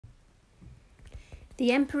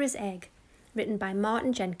The Emperor's Egg, written by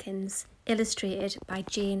Martin Jenkins, illustrated by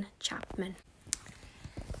Jane Chapman.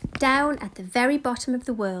 Down at the very bottom of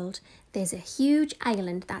the world, there's a huge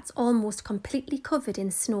island that's almost completely covered in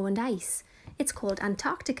snow and ice. It's called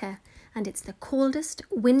Antarctica, and it's the coldest,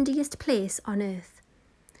 windiest place on Earth.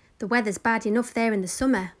 The weather's bad enough there in the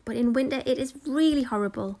summer, but in winter it is really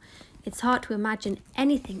horrible. It's hard to imagine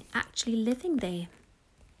anything actually living there.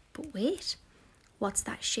 But wait, what's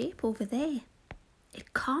that shape over there?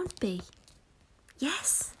 It can't be.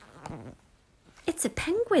 Yes, it's a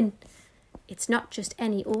penguin. It's not just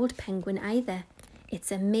any old penguin either. It's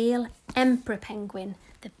a male emperor penguin,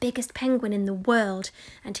 the biggest penguin in the world,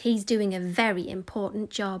 and he's doing a very important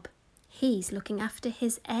job. He's looking after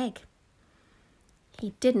his egg.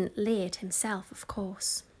 He didn't lay it himself, of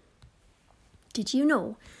course. Did you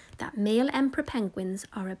know that male emperor penguins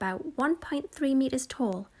are about 1.3 metres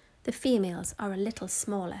tall? The females are a little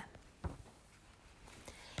smaller.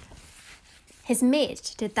 His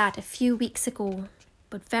mate did that a few weeks ago,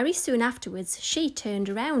 but very soon afterwards she turned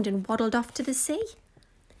around and waddled off to the sea.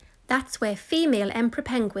 That's where female emperor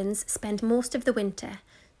penguins spend most of the winter,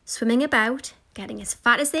 swimming about, getting as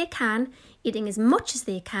fat as they can, eating as much as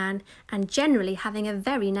they can, and generally having a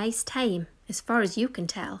very nice time, as far as you can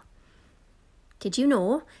tell. Did you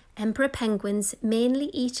know emperor penguins mainly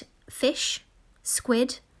eat fish,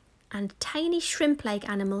 squid, and tiny shrimp-like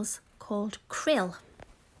animals called krill?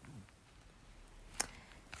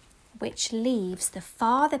 Which leaves the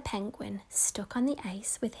father penguin stuck on the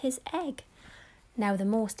ice with his egg. Now, the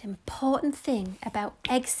most important thing about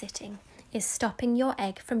egg sitting is stopping your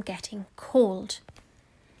egg from getting cold.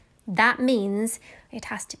 That means it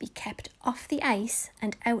has to be kept off the ice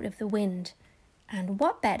and out of the wind. And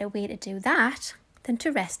what better way to do that than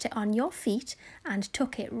to rest it on your feet and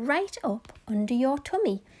tuck it right up under your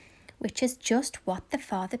tummy, which is just what the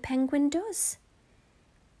father penguin does.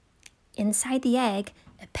 Inside the egg,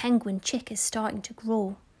 a penguin chick is starting to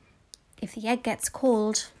grow. If the egg gets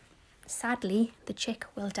cold, sadly, the chick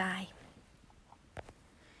will die.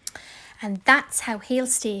 And that's how he'll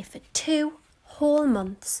stay for 2 whole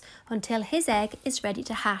months until his egg is ready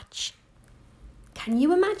to hatch. Can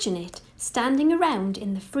you imagine it, standing around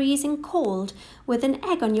in the freezing cold with an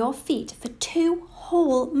egg on your feet for 2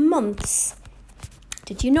 whole months?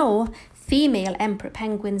 Did you know female emperor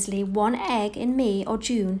penguins lay 1 egg in May or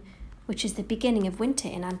June, which is the beginning of winter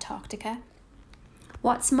in Antarctica?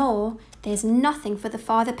 What's more, there's nothing for the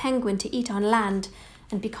father penguin to eat on land,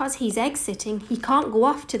 and because he's egg sitting, he can't go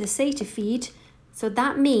off to the sea to feed. So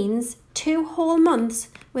that means 2 whole months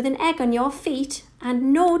with an egg on your feet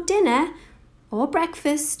and no dinner or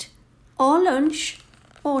breakfast or lunch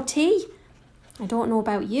or tea. I don't know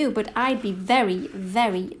about you, but I'd be very,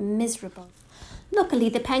 very miserable. Luckily,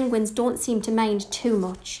 the penguins don't seem to mind too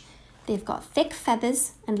much. They've got thick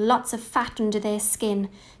feathers and lots of fat under their skin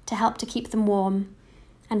to help to keep them warm.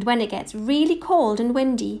 And when it gets really cold and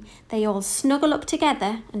windy, they all snuggle up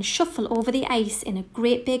together and shuffle over the ice in a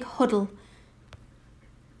great big huddle.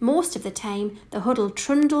 Most of the time, the huddle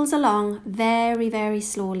trundles along very, very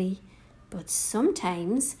slowly. But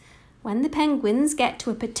sometimes, when the penguins get to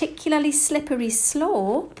a particularly slippery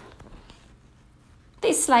slope,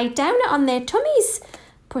 they slide down it on their tummies,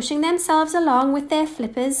 pushing themselves along with their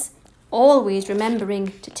flippers, always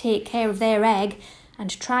remembering to take care of their egg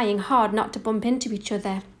and trying hard not to bump into each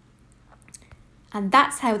other. And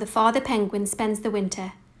that's how the father penguin spends the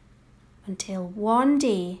winter, until one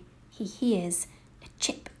day he hears a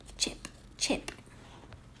chip, chip, chip.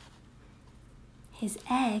 His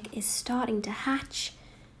egg is starting to hatch.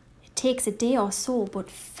 It takes a day or so,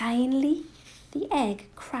 but finally the egg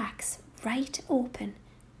cracks right open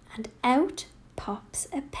and out pops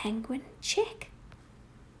a penguin chick.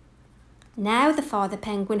 Now the father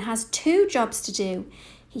penguin has 2 jobs to do.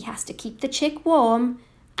 He has to keep the chick warm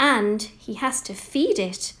and he has to feed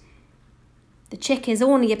it. The chick is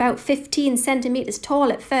only about 15 centimetres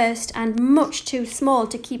tall at first and much too small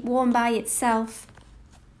to keep warm by itself.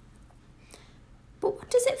 But what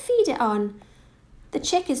does it feed it on? The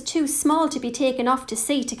chick is too small to be taken off to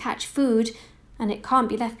sea to catch food, and it can't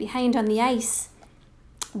be left behind on the ice.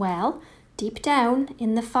 Well, deep down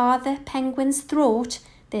in the father penguin's throat,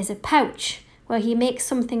 there's a pouch where he makes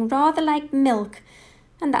something rather like milk,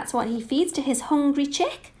 and that's what he feeds to his hungry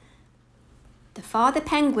chick. The father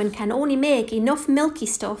penguin can only make enough milky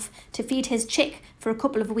stuff to feed his chick for a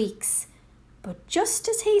couple of weeks. But just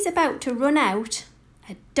as he's about to run out,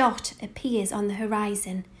 a dot appears on the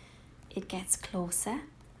horizon. It gets closer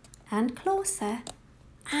and closer,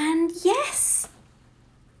 and yes,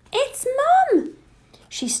 it's Mum!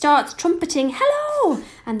 She starts trumpeting, hello,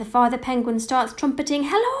 and the father penguin starts trumpeting,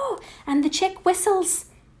 hello, and the chick whistles.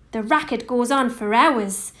 The racket goes on for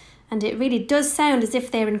hours, and it really does sound as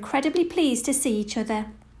if they're incredibly pleased to see each other.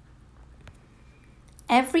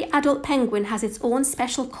 Every adult penguin has its own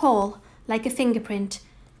special call, like a fingerprint.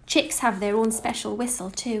 Chicks have their own special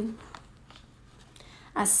whistle too.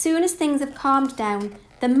 As soon as things have calmed down,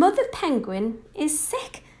 the mother penguin is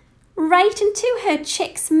sick, right into her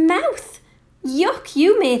chick's mouth. Yuck,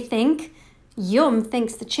 you may think. Yum,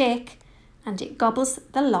 thinks the chick, and it gobbles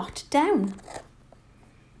the lot down.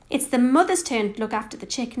 It's the mother's turn to look after the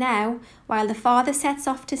chick now, while the father sets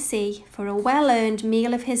off to sea for a well-earned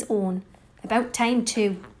meal of his own. About time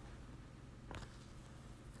too.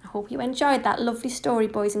 I hope you enjoyed that lovely story,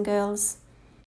 boys and girls.